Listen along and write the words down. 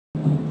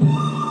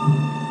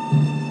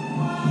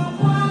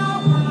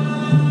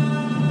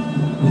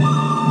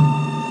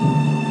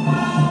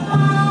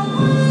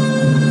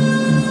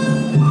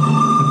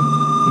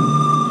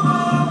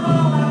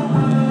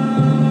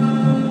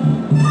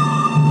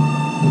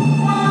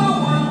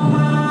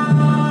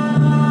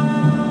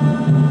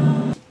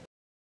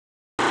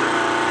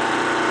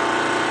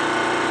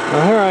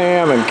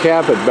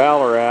cap at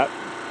Ballarat,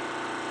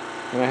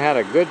 and I had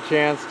a good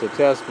chance to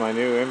test my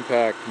new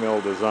impact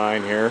mill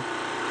design here.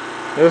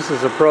 This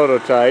is a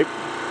prototype.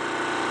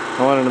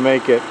 I wanted to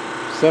make it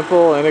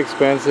simple,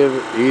 inexpensive,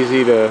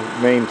 easy to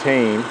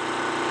maintain,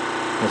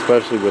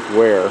 especially with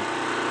wear.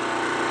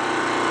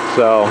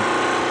 So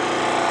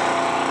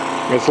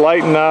it's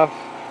light enough.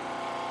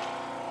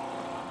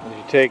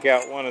 You take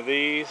out one of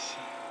these,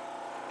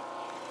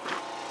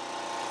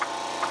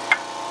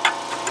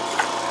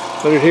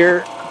 put it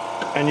here,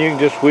 and you can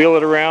just wheel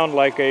it around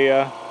like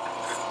a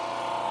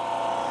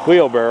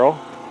wheelbarrow.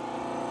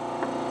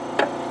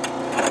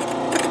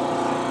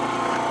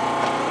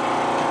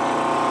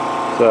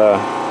 It's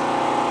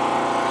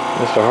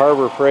just a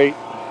Harbor Freight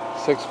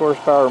 6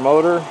 horsepower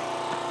motor,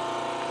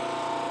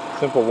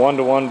 simple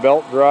 1-to-1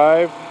 belt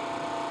drive,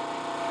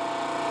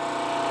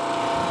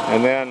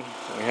 and then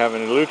we have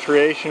an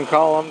elutriation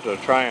column to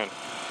try and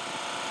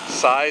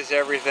size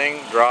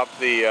everything, drop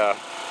the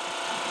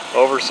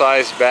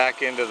oversized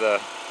back into the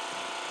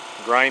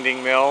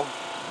grinding mill.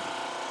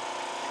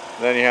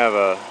 Then you have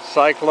a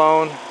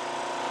cyclone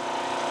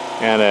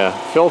and a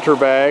filter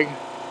bag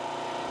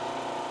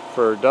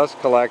for dust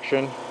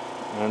collection,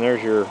 and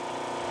there's your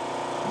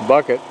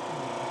bucket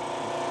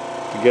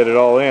to get it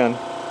all in.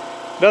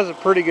 It does a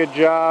pretty good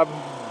job.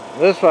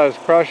 This was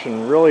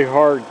crushing really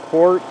hard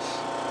quartz,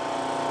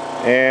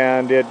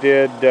 and it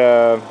did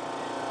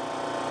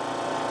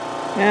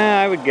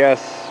I would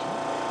guess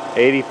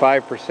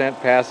 85%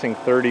 passing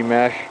 30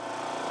 mesh.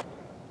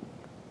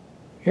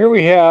 Here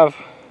we have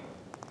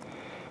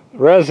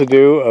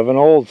residue of an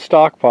old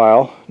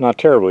stockpile, not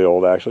terribly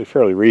old actually,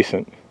 fairly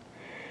recent.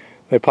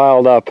 They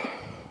piled up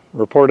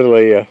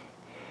reportedly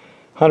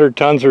 100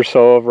 tons or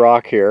so of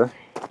rock here,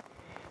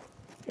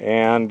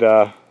 and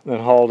then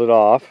hauled it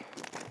off,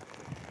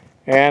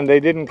 and they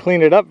didn't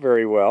clean it up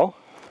very well.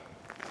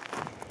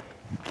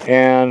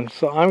 And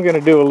so I'm going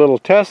to do a little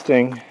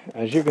testing.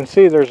 As you can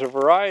see, there's a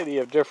variety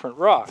of different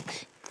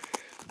rocks.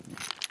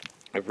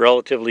 I have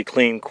relatively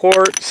clean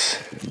quartz,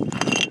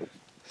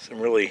 some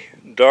really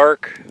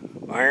dark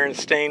iron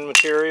stained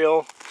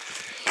material,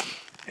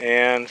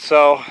 and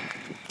so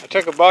I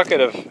took a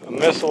bucket of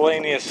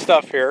miscellaneous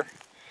stuff here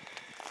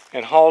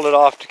and hauled it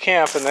off to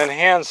camp and then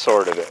hand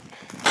sorted it.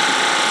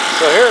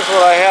 So here's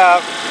what I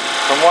have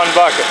from one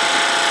bucket.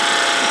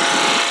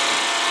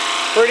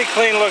 Pretty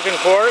clean looking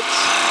quartz,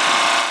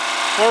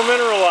 more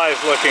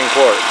mineralized looking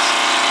quartz.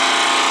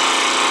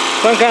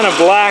 Some kind of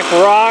black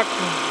rock,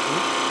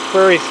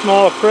 very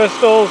small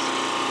crystals.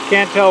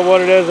 Can't tell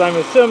what it is. I'm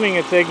assuming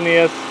it's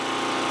igneous,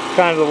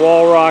 kind of the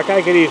wall rock.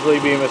 I could easily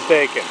be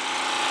mistaken.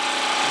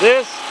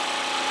 This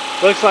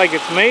looks like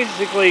it's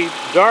basically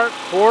dark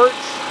quartz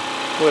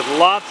with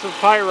lots of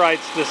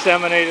pyrites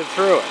disseminated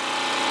through it.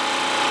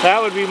 That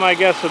would be my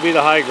guess, would be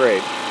the high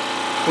grade.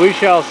 We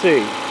shall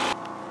see.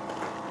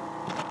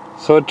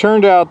 So it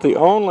turned out the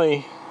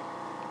only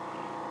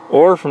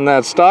ore from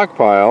that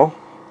stockpile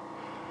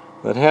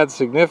that had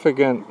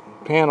significant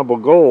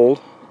pannable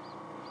gold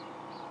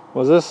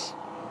was this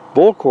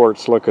bull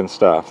quartz looking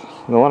stuff,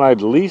 the one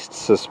I'd least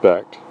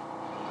suspect.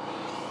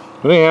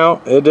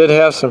 Anyhow, it did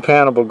have some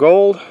pannable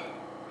gold.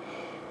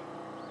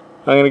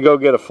 I'm going to go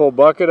get a full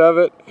bucket of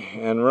it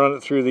and run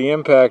it through the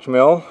impact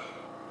mill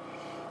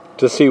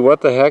to see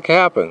what the heck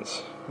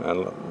happens.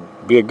 That'll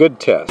be a good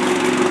test.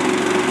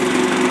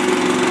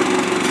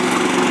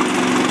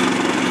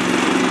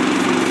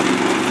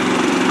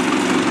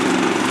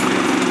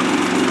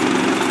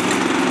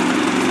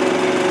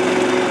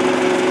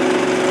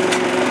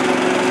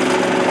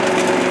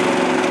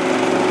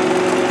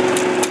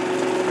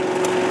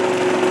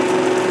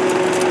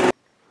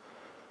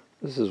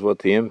 This is what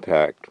the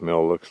impact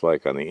mill looks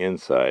like on the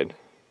inside.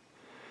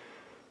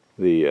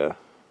 The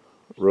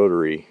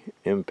rotary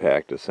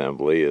impact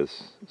assembly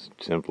is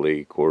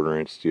simply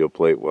 1/4-inch steel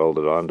plate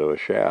welded onto a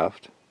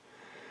shaft.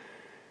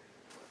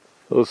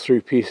 Those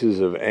 3 pieces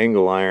of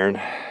angle iron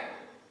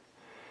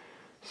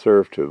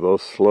serve to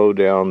both slow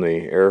down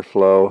the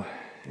airflow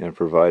and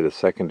provide a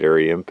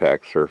secondary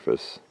impact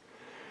surface,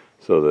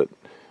 so that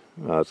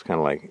it's kind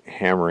of like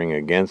hammering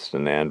against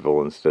an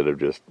anvil instead of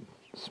just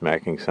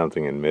smacking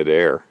something in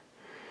midair.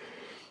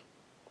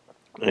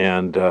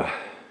 And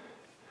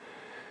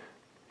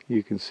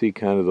you can see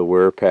kind of the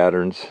wear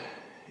patterns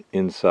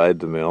inside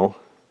the mill.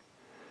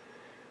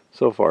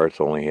 So far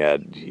it's only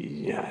had,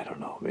 I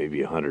don't know,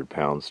 maybe 100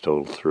 pounds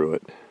total through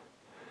it.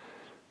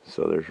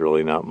 So there's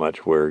really not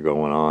much wear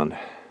going on.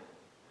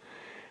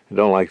 I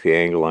don't like the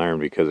angle iron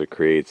because it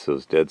creates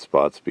those dead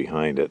spots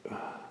behind it.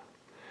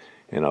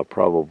 And I'll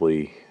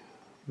probably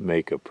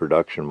make a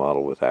production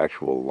model with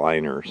actual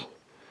liners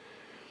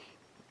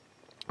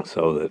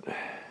so that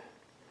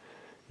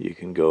you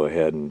can go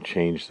ahead and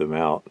change them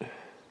out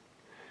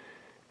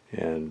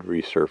and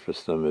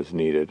resurface them as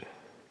needed.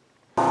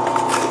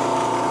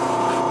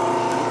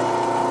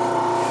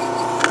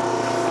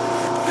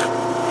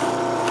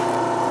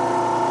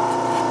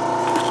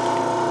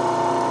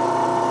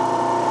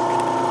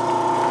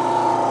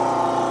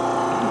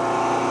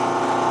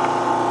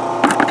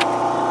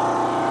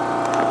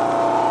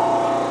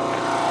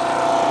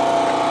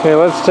 Okay,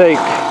 let's take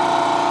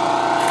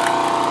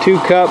 2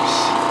 cups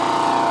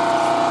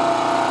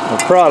of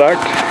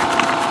product,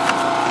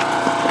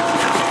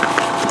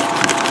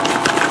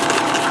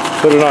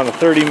 put it on a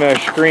 30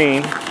 mesh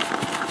screen,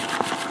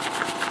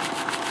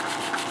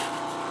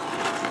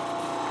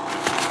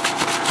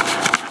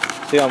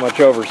 see how much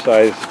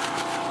oversize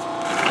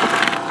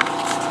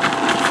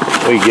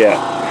we get.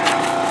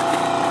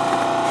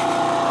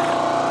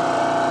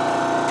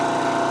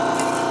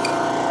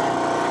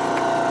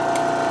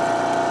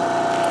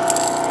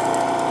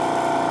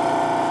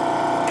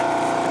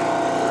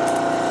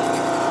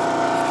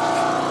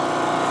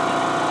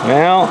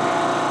 Now,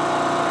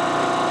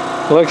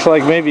 looks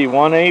like maybe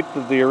 1/8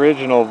 of the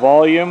original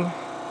volume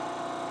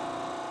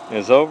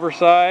is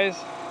oversized.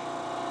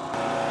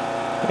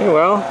 Hey,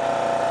 well,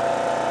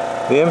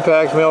 the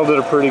impact mill did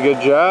a pretty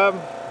good job.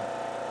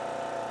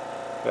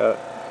 Got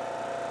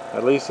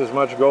at least as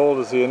much gold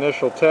as the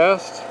initial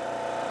test.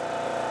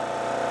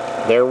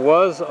 There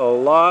was a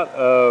lot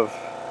of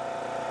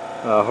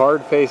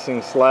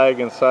hard-facing slag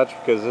and such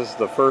because this is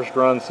the first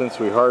run since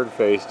we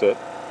hard-faced it.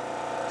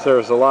 So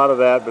there's a lot of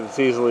that, but it's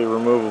easily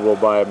removable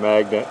by a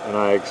magnet, and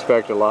I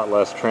expect a lot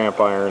less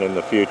tramp iron in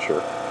the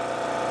future.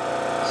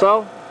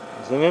 So,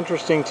 it's an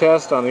interesting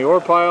test on the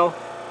ore pile,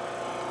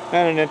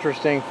 and an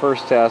interesting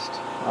first test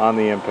on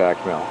the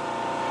impact mill.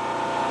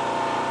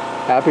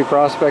 Happy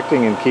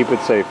prospecting and keep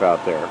it safe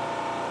out there.